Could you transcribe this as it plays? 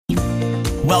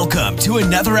Welcome to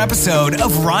another episode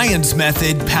of Ryan's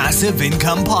Method Passive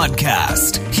Income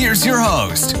Podcast. Here's your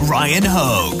host, Ryan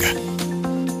Hogue.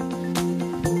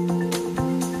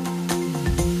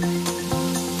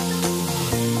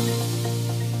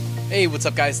 Hey, what's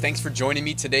up guys? Thanks for joining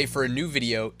me today for a new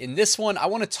video. In this one, I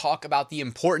want to talk about the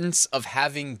importance of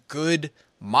having good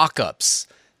mockups.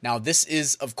 Now, this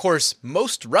is, of course,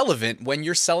 most relevant when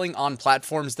you're selling on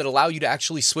platforms that allow you to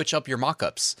actually switch up your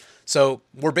mockups. So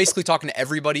we're basically talking to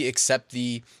everybody except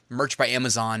the Merch by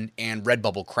Amazon and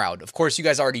Redbubble crowd. Of course, you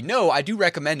guys already know, I do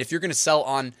recommend if you're going to sell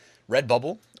on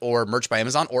Redbubble or Merch by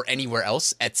Amazon or anywhere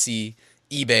else, Etsy,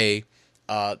 eBay,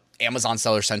 Amazon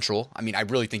Seller Central. I mean, I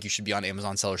really think you should be on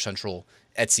Amazon Seller Central,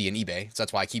 Etsy, and eBay. So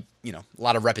that's why I keep, a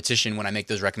lot of repetition when I make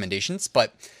those recommendations.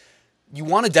 But you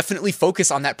want to definitely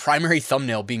focus on that primary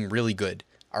thumbnail being really good.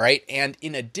 All right. And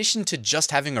in addition to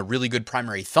just having a really good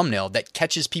primary thumbnail that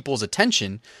catches people's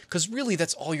attention, because really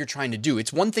that's all you're trying to do.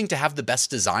 It's one thing to have the best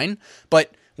design,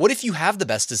 but what if you have the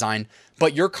best design,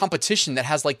 but your competition that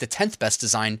has like the 10th best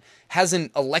design has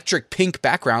an electric pink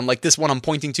background like this one I'm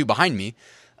pointing to behind me?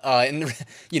 And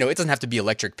it doesn't have to be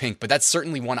electric pink, but that's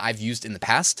certainly one I've used in the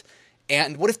past.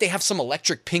 And what if they have some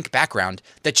electric pink background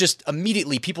that just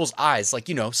immediately people's eyes,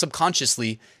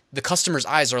 subconsciously, the customer's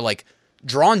eyes are like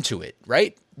drawn to it,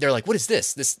 right? They're like, what is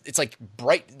this? It's like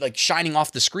bright, like shining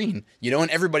off the screen, and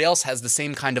everybody else has the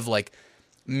same kind of like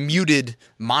muted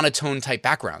monotone type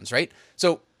backgrounds, right?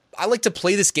 So I like to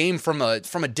play this game from a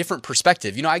different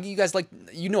perspective. I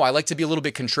like to be a little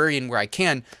bit contrarian where I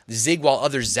can, zig while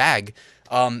others zag.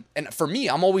 And for me,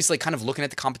 I'm always like kind of looking at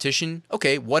the competition.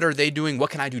 Okay, what are they doing? What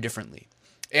can I do differently?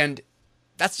 And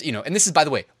that's, and this is, by the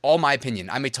way, all my opinion.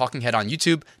 I'm a talking head on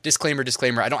YouTube. Disclaimer.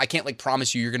 I can't like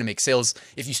promise you're going to make sales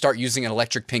if you start using an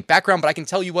electric pink background, but I can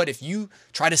tell you what, if you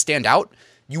try to stand out,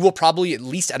 you will probably at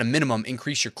least at a minimum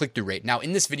increase your click-through rate. Now,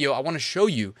 in this video, I want to show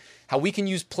you how we can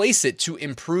use Placeit to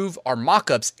improve our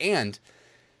mockups, and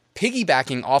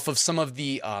piggybacking off of some of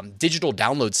the digital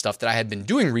download stuff that I had been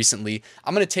doing recently,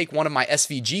 I'm going to take one of my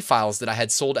SVG files that I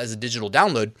had sold as a digital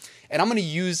download, and I'm going to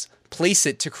use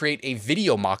Placeit to create a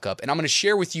video mockup. And I'm going to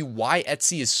share with you why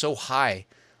Etsy is so high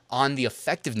on the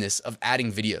effectiveness of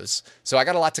adding videos. So I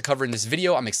got a lot to cover in this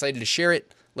video. I'm excited to share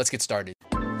it. Let's get started.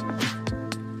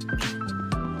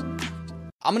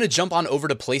 I'm going to jump on over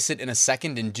to Placeit in a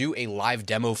second and do a live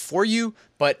demo for you.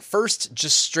 But first,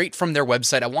 just straight from their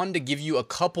website, I wanted to give you a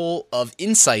couple of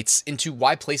insights into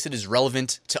why Placeit is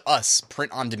relevant to us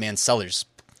print-on-demand sellers.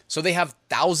 So they have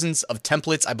thousands of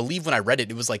templates. I believe when I read it,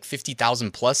 it was like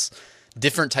 50,000 plus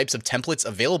different types of templates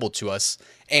available to us.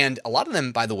 And a lot of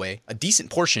them, by the way, a decent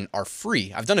portion are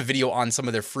free. I've done a video on some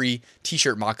of their free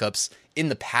t-shirt mockups in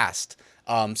the past.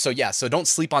 So don't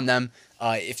sleep on them.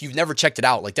 If you've never checked it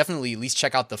out, definitely at least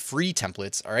check out the free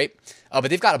templates, all right? But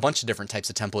they've got a bunch of different types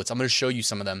of templates. I'm going to show you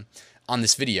some of them on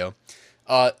this video.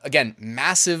 Again,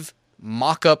 massive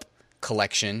mockup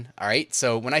collection, all right?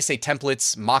 So when I say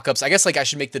templates, mockups, I guess I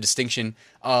should make the distinction.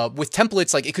 With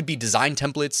templates, it could be design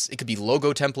templates, it could be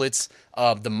logo templates.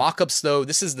 The mockups, though,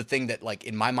 this is the thing that,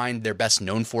 in my mind, they're best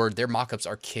known for. Their mockups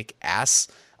are kick ass,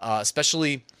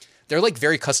 especially. They're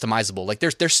very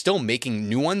customizable. They're still making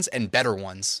new ones and better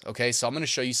ones. Okay, so I'm going to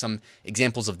show you some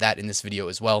examples of that in this video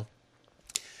as well.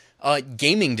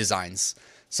 Gaming designs.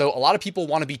 So a lot of people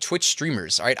want to be Twitch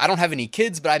streamers. All right, I don't have any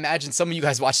kids, but I imagine some of you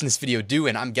guys watching this video do,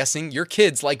 and I'm guessing your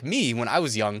kids, like me when I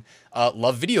was young,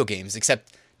 love video games.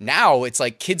 Except now it's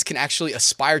kids can actually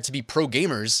aspire to be pro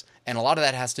gamers, and a lot of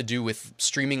that has to do with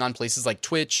streaming on places like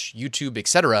Twitch, YouTube,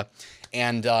 etc.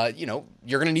 And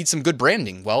you're going to need some good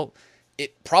branding. Well,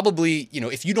 it probably,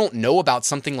 if you don't know about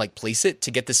something like Placeit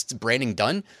to get this branding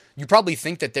done, you probably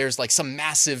think that there's some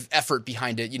massive effort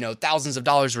behind it, thousands of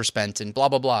dollars were spent and blah,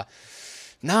 blah, blah.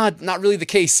 Nah, not really the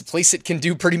case. Placeit can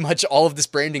do pretty much all of this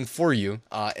branding for you.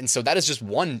 And so that is just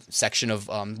one section of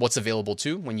what's available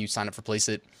too when you sign up for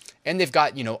Placeit. And they've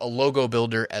got, a logo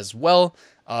builder as well.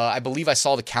 I believe I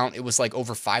saw the count. It was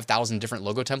over 5,000 different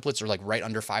logo templates, or right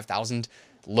under 5,000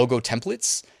 logo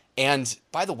templates. And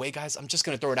by the way, guys, I'm just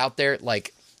going to throw it out there.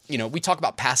 We talk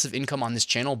about passive income on this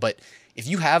channel, but if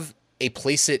you have a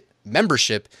Placeit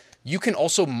membership, you can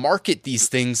also market these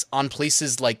things on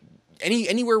places like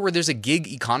anywhere where there's a gig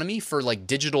economy for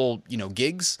digital,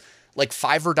 gigs, like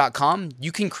Fiverr.com.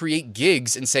 You can create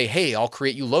gigs and say, hey, I'll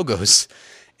create you logos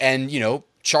and,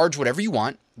 charge whatever you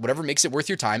want, whatever makes it worth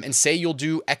your time, and say you'll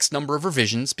do X number of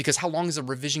revisions, because how long is a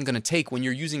revision going to take when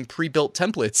you're using pre-built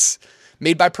templates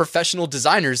made by professional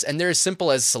designers, and they're as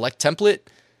simple as select template,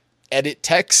 edit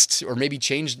text, or maybe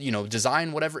change,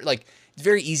 design, whatever. It's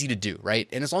very easy to do, right?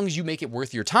 And as long as you make it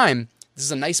worth your time, this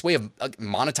is a nice way of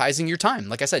monetizing your time.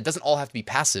 Like I said, it doesn't all have to be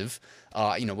passive.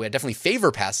 We definitely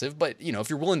favor passive, but if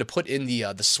you're willing to put in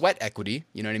the sweat equity,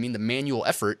 you know what I mean, the manual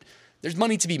effort, there's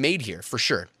money to be made here for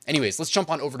sure. Anyways, let's jump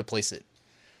on over to Placeit.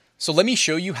 So let me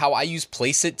show you how I use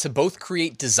Placeit to both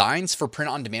create designs for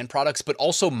print-on-demand products, but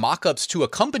also mock-ups to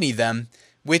accompany them,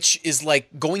 which is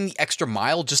like going the extra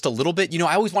mile just a little bit.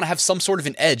 I always want to have some sort of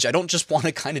an edge. I don't just want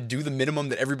to kind of do the minimum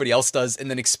that everybody else does and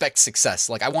then expect success.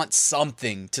 Like I want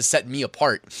something to set me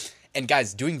apart. And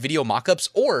guys, doing video mockups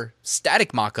or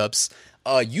static mockups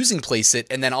using Placeit,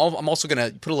 and then I'm also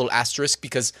going to put a little asterisk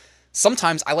because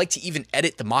sometimes I like to even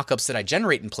edit the mockups that I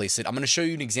generate in Placeit. I'm going to show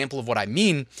you an example of what I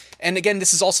mean. And again,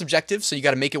 this is all subjective, so you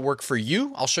got to make it work for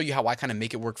you. I'll show you how I kind of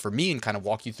make it work for me and kind of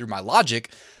walk you through my logic.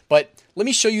 But let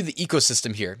me show you the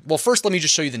ecosystem here. Well, first, let me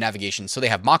just show you the navigation. So they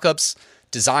have mockups,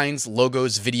 designs,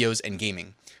 logos, videos, and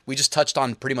gaming. We just touched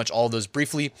on pretty much all of those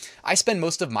briefly. I spend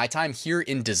most of my time here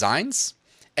in designs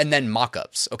and then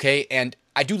mockups, okay? And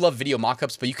I do love video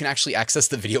mockups, but you can actually access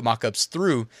the video mockups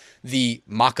through the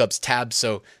mockups tab.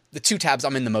 So the two tabs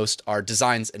I'm in the most are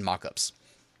designs and mockups.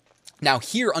 Now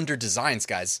here under designs,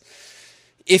 guys,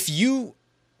 if you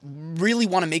really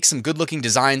want to make some good looking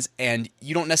designs and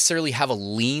you don't necessarily have a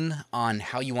lean on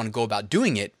how you want to go about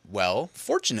doing it, well,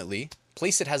 fortunately,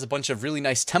 Placeit has a bunch of really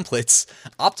nice templates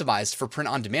optimized for print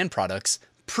on demand products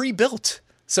pre-built.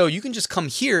 So you can just come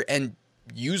here and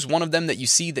use one of them that you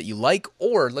see that you like,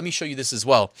 or let me show you this as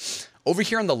well. Over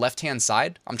here on the left-hand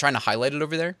side, I'm trying to highlight it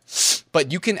over there,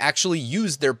 but you can actually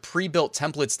use their pre-built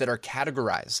templates that are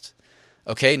categorized.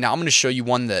 Okay, now I'm going to show you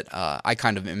one that I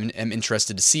kind of am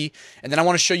interested to see, and then I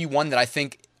want to show you one that I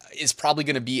think is probably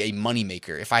going to be a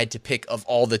moneymaker if I had to pick of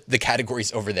all the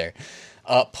categories over there.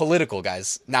 Political,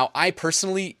 guys. Now, I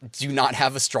personally do not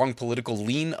have a strong political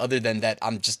lean other than that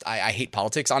I hate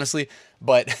politics, honestly,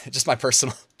 but just my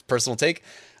personal take.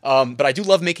 But I do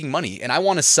love making money, and I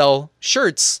want to sell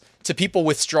shirts to people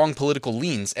with strong political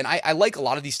leans. And I like a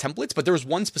lot of these templates, but there was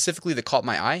one specifically that caught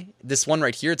my eye. This one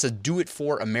right here, it's a Do It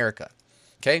For America.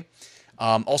 Okay.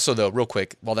 Also though, real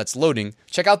quick, while that's loading,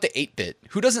 check out the 8-bit.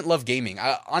 Who doesn't love gaming?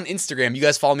 On Instagram, you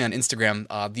guys follow me on Instagram.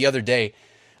 The other day,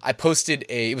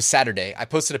 it was Saturday. I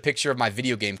posted a picture of my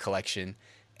video game collection.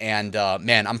 And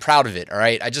man, I'm proud of it, all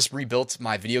right? I just rebuilt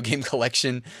my video game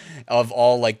collection of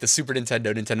all like the Super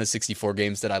Nintendo, Nintendo 64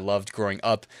 games that I loved growing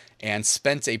up and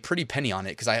spent a pretty penny on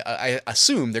it because I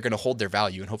assume they're going to hold their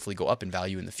value and hopefully go up in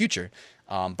value in the future.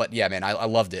 But yeah, man, I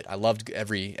loved it. I loved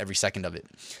every second of it.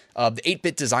 The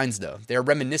 8-bit designs, though, they're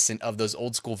reminiscent of those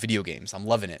old school video games. I'm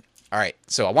loving it. All right,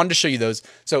 so I wanted to show you those.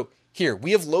 So here,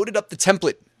 we have loaded up the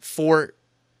template for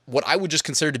what I would just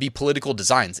consider to be political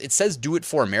designs. It says Do It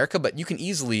For America, but you can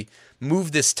easily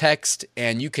move this text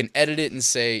and you can edit it and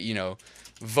say,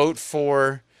 vote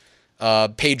for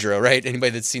Pedro, right?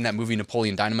 Anybody that's seen that movie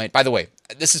Napoleon Dynamite. By the way,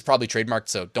 this is probably trademarked,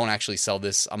 so don't actually sell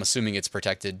this. I'm assuming it's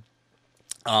protected.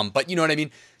 But you know what I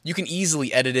mean? You can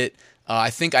easily edit it. I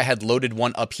think I had loaded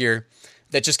one up here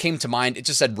that just came to mind. It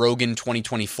just said Rogan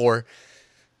 2024.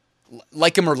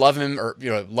 Like him or love him, or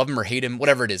love him or hate him,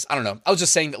 whatever it is. I don't know. I was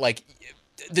just saying that like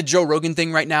the Joe Rogan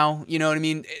thing right now, you know what I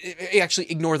mean? Actually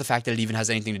ignore the fact that it even has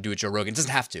anything to do with Joe Rogan. It doesn't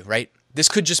have to, right? This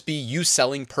could just be you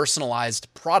selling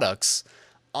personalized products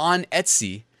on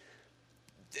Etsy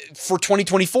for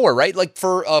 2024, right? Like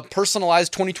for a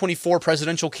personalized 2024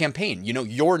 presidential campaign,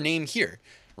 your name here,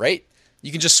 right?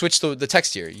 You can just switch the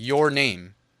text here, your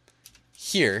name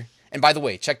here. And by the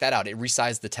way, check that out. It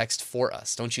resized the text for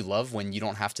us. Don't you love when you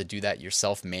don't have to do that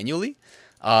yourself manually?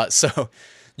 So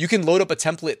you can load up a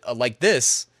template like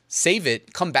this, save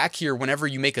it, come back here whenever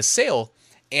you make a sale,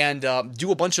 and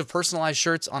do a bunch of personalized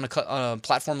shirts on a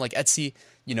platform like Etsy.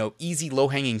 Easy,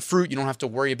 low-hanging fruit. You don't have to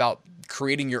worry about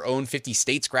creating your own 50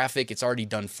 states graphic. It's already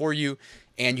done for you,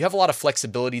 and you have a lot of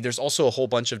flexibility. There's also a whole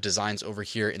bunch of designs over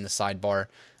here in the sidebar.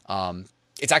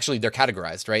 They're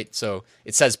categorized, right? So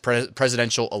it says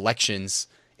presidential elections.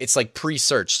 It's like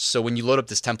pre-searched. So when you load up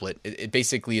this template, it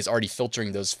basically is already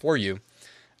filtering those for you.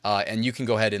 And you can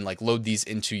go ahead and like load these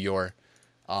into your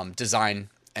design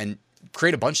and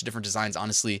create a bunch of different designs,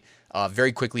 honestly,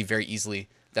 very quickly, very easily,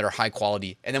 that are high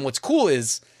quality. And then what's cool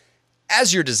is,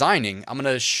 as you're designing, I'm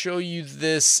going to show you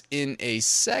this in a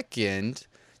second.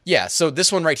 Yeah, so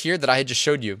this one right here that I had just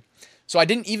showed you. So I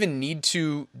didn't even need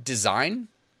to design.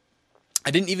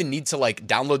 I didn't even need to like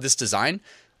download this design.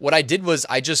 What I did was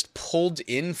I just pulled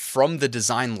in from the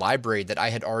design library that I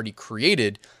had already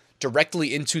created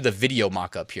directly into the video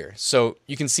mockup here. So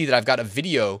you can see that I've got a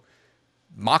video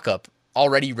mockup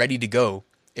already ready to go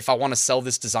if I want to sell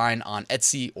this design on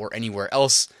Etsy or anywhere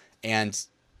else. And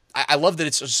I love that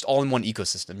it's just all in one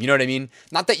ecosystem. You know what I mean?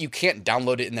 Not that you can't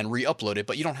download it and then re-upload it,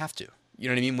 but you don't have to. You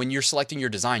know what I mean? When you're selecting your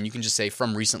design, you can just say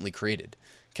from recently created.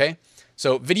 Okay.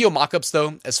 So video mockups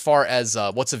though, as far as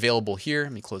what's available here,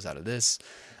 let me close out of this.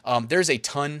 There's a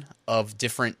ton of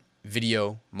different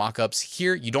video mockups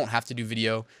here. You don't have to do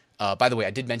video. By the way, I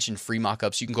did mention free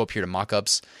mockups. You can go up here to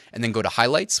mockups and then go to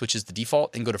highlights, which is the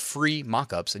default, and go to free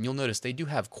mockups. And you'll notice they do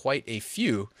have quite a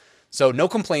few. So no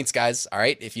complaints, guys. All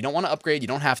right. If you don't want to upgrade, you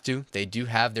don't have to. They do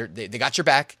have they got your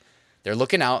back. They're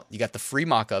looking out. You got the free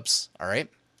mockups. All right.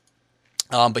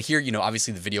 But here, you know,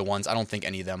 obviously the video ones, I don't think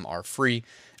any of them are free.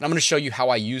 And I'm going to show you how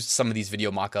I used some of these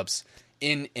video mockups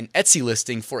in an Etsy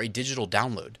listing for a digital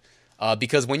download.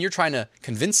 Because when you're trying to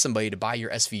convince somebody to buy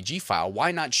your SVG file,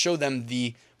 why not show them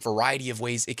the variety of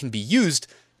ways it can be used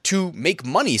to make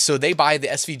money? So they buy the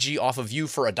SVG off of you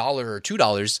for $1 or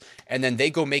 $2, and then they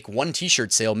go make one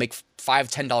t-shirt sale, make $5,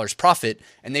 $10 profit,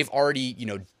 and they've already, you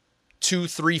know, 2,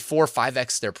 3, 4,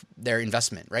 5x their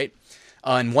investment, right?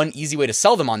 And one easy way to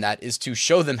sell them on that is to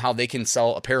show them how they can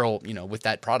sell apparel, you know, with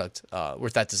that product,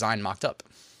 with that design mocked up.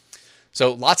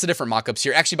 So lots of different mockups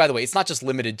here. Actually, by the way, it's not just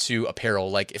limited to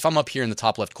apparel. Like if I'm up here in the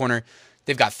top left corner,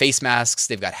 they've got face masks,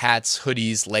 they've got hats,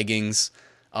 hoodies, leggings.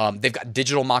 They've got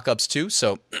digital mockups too.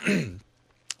 So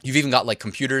you've even got like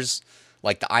computers,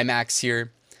 like the iMacs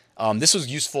here. This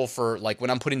was useful for like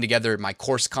when I'm putting together my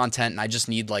course content and I just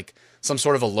need like some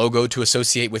sort of a logo to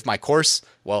associate with my course.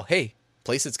 Well, hey,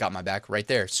 Placit's got my back right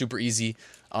there. Super easy.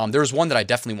 There was one that I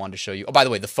definitely wanted to show you. Oh, by the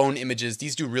way, the phone images,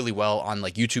 these do really well on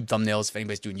like YouTube thumbnails. If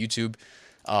anybody's doing YouTube,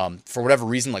 for whatever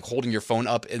reason, like holding your phone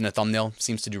up in a thumbnail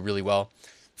seems to do really well.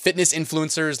 Fitness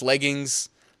influencers, leggings,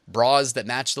 bras that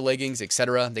match the leggings,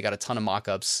 etc. They got a ton of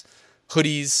mockups.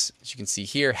 Hoodies, as you can see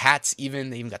here, hats even.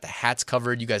 They even got the hats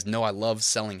covered. You guys know I love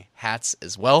selling hats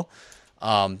as well.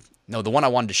 No, the one I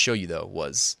wanted to show you though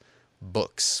was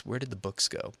books. Where did the books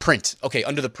go? Print. Okay,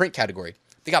 under the print category,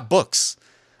 they got books.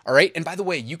 All right. And by the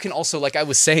way, you can also, like I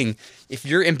was saying, if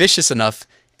you're ambitious enough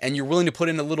and you're willing to put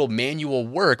in a little manual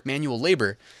work, manual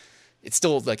labor, it's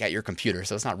still like at your computer.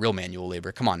 So it's not real manual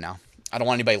labor. Come on now. I don't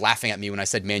want anybody laughing at me when I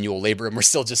said manual labor and we're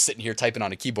still just sitting here typing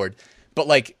on a keyboard. But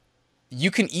like you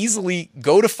can easily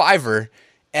go to Fiverr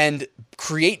and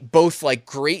create both like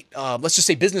great, let's just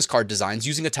say business card designs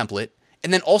using a template,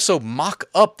 and then also mock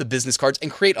up the business cards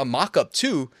and create a mock-up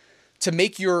too to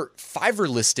make your Fiverr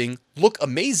listing look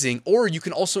amazing. Or you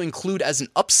can also include as an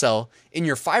upsell in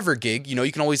your Fiverr gig. You know,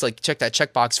 you can always like check that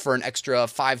checkbox for an extra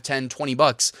 5, 10, 20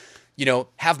 bucks, you know,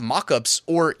 have mock-ups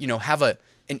or, you know, have an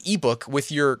ebook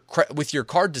with your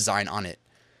card design on it,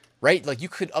 right? Like you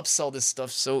could upsell this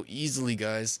stuff so easily,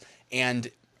 guys.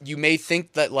 And you may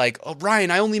think that like, oh,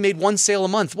 Ryan, I only made one sale a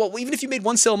month. Well, even if you made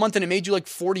one sale a month and it made you like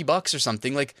 $40 or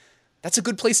something, like that's a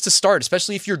good place to start,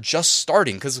 especially if you're just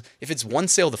starting. Because if it's one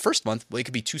sale the first month, well, it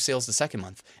could be 2 sales the second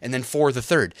month, and then 4 the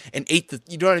third, and 8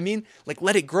 you know what I mean? Like,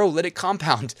 let it grow, let it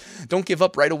compound. Don't give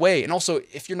up right away. And also,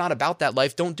 if you're not about that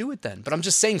life, don't do it then. But I'm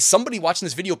just saying, somebody watching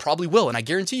this video probably will. And I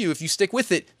guarantee you, if you stick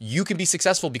with it, you can be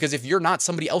successful. Because if you're not,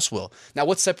 somebody else will. Now,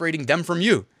 what's separating them from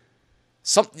you?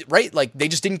 Right? Like, they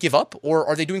just didn't give up, or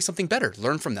are they doing something better?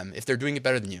 Learn from them if they're doing it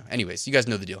better than you. Anyways, you guys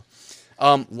know the deal.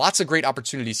 Lots of great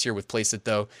opportunities here with Placeit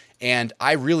though, and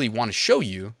I really want to show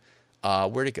you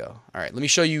where to go. All right, let me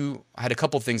show you. I had a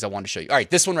couple of things I wanted to show you. All right,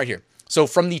 this one right here. So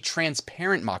from the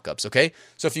transparent mockups, okay?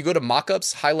 So if you go to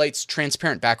mockups, highlights,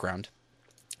 transparent background,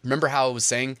 remember how I was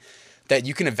saying that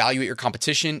you can evaluate your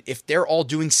competition if they're all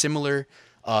doing similar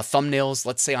thumbnails,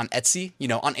 let's say on Etsy. You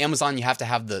know, on Amazon, you have to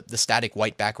have the static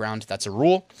white background. That's a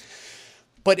rule.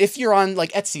 But if you're on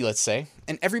like Etsy, let's say,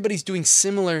 and everybody's doing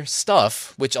similar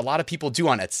stuff, which a lot of people do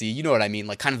on Etsy, you know what I mean?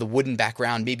 Like kind of the wooden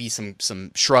background, maybe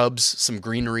some shrubs, some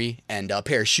greenery, and a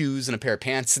pair of shoes and a pair of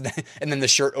pants, and then the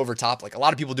shirt over top. Like a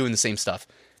lot of people doing the same stuff.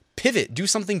 Pivot, do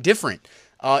something different.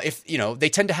 If, you know, they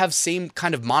tend to have same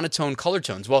kind of monotone color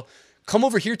tones. Well, come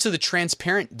over here to the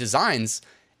transparent designs,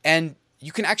 and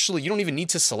you can actually, you don't even need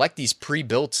to select these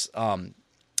pre-built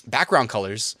background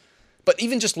colors. But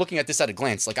even just looking at this at a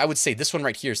glance, like I would say this one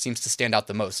right here seems to stand out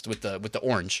the most with the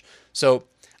orange. So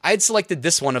I had selected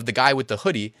this one of the guy with the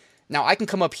hoodie. Now I can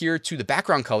come up here to the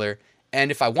background color,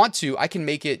 and if I want to, I can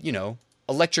make it, you know,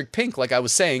 electric pink like I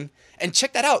was saying. And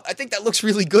check that out. I think that looks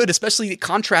really good, especially it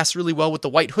contrasts really well with the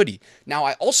white hoodie. Now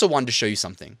I also wanted to show you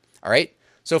something, all right?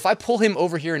 So if I pull him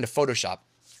over here into Photoshop,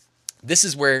 this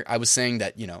is where I was saying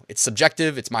that, you know, it's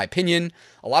subjective, it's my opinion.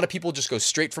 A lot of people just go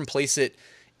straight from Placeit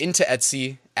into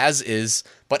Etsy as is,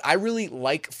 but I really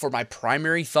like for my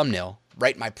primary thumbnail,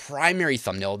 right? My primary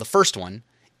thumbnail, the first one,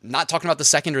 not talking about the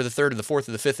second or the third or the fourth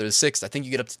or the fifth or the sixth. I think you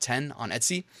get up to 10 on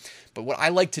Etsy. But what I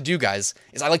like to do, guys,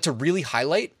 is I like to really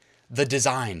highlight the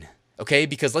design, okay?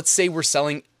 Because let's say we're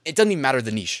selling, it doesn't even matter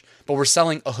the niche, but we're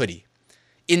selling a hoodie.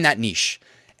 in that niche.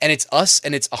 And it's us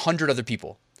and it's 100 other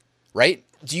people, right?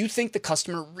 Do you think the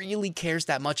customer really cares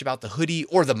that much about the hoodie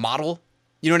or the model?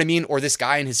 You know what I mean? Or this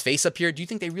guy and his face up here? Do you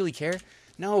think they really care?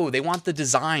 No, they want the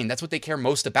design. That's what they care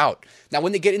most about. Now,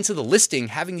 when they get into the listing,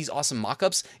 having these awesome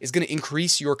mockups is going to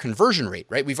increase your conversion rate,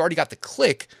 right? We've already got the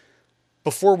click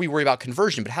before we worry about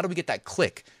conversion, but how do we get that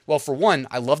click? Well, for one,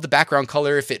 I love the background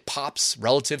color if it pops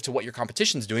relative to what your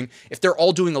competition's doing. If they're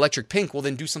all doing electric pink, well,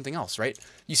 then do something else, right?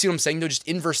 You see what I'm saying? No, just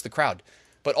inverse the crowd.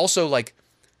 But also, like,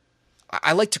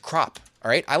 I like to crop, all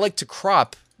right? I like to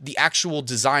crop the actual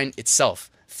design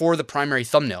itself for the primary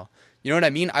thumbnail. You know what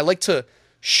I mean? I like to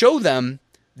show them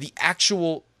the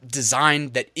actual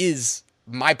design that is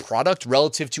my product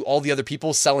relative to all the other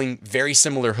people selling very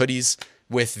similar hoodies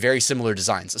with very similar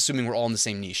designs, assuming we're all in the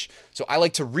same niche. So I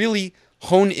like to really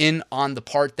hone in on the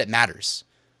part that matters,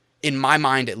 in my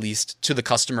mind at least, to the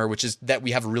customer, which is that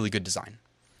we have a really good design.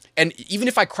 And even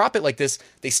if I crop it like this,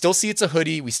 they still see it's a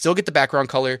hoodie. We still get the background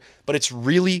color, but it's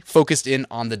really focused in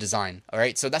on the design. All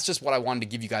right. So that's just what I wanted to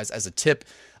give you guys as a tip.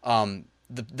 And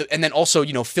then also,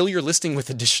 fill your listing with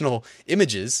additional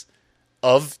images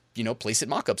of, Placeit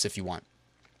mockups if you want.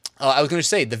 I was going to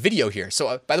say the video here.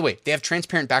 So by the way, they have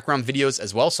transparent background videos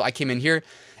as well. So I came in here,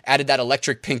 added that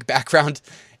electric pink background,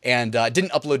 and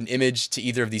didn't upload an image to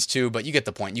either of these two, but you get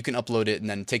the point. You can upload it and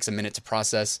then it takes a minute to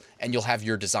process and you'll have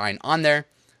your design on there.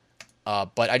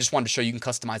 But I just wanted to show you can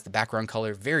customize the background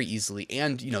color very easily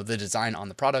and, the design on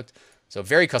the product. So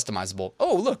very customizable.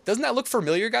 Oh, look, doesn't that look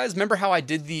familiar, guys? Remember how I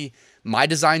did the My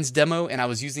Designs demo and I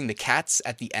was using the cats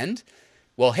at the end?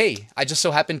 Well, hey, I just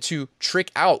so happened to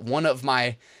trick out one of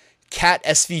my cat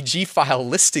SVG file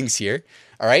listings here.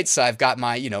 All right, so I've got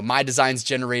my, My Designs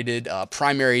generated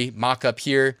primary mockup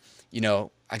here.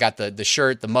 I got the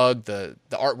shirt, the mug, the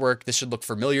artwork. This should look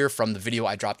familiar from the video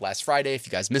I dropped last Friday. If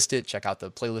you guys missed it, check out the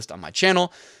playlist on my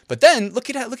channel. But then look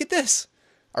at this.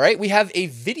 All right, we have a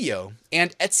video,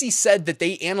 and Etsy said that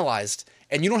they analyzed,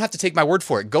 and you don't have to take my word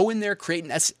for it. Go in there, create an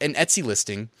Etsy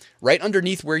listing right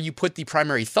underneath where you put the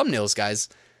primary thumbnails, guys.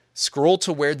 Scroll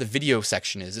to where the video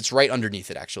section is. It's right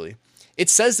underneath it, actually. It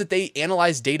says that they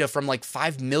analyzed data from like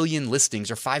 5 million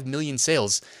listings or 5 million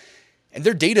sales. And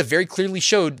their data very clearly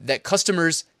showed that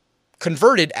customers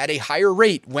converted at a higher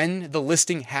rate when the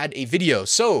listing had a video.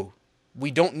 So we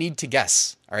don't need to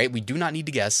guess. All right. We do not need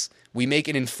to guess. We make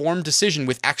an informed decision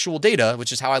with actual data,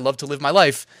 which is how I love to live my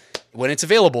life. When it's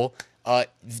available,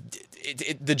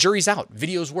 the jury's out.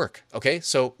 Videos work. Okay.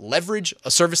 So leverage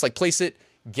a service like Placeit.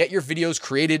 Get your videos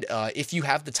created if you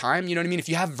have the time. You know what I mean? If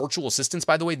you have virtual assistants,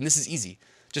 by the way, then this is easy.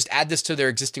 Just add this to their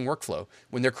existing workflow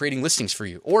when they're creating listings for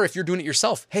you. Or if you're doing it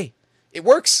yourself, hey, it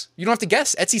works. You don't have to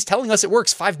guess. Etsy's telling us it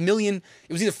works. 5 million.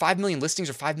 It was either 5 million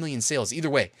listings or 5 million sales. Either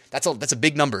way, that's a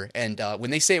big number. And when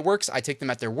they say it works, I take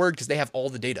them at their word because they have all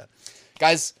the data.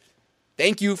 Guys,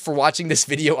 thank you for watching this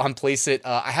video on Placeit.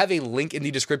 I have a link in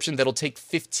the description that'll take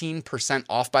 15%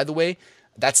 off, by the way.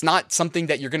 That's not something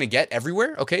that you're going to get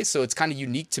everywhere, okay? So it's kind of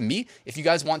unique to me. If you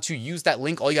guys want to use that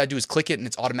link, all you got to do is click it and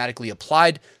it's automatically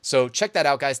applied. So check that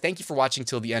out, guys. Thank you for watching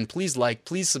till the end. Please like,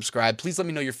 please subscribe. Please let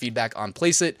me know your feedback on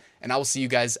Placeit, and I will see you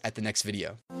guys at the next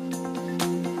video.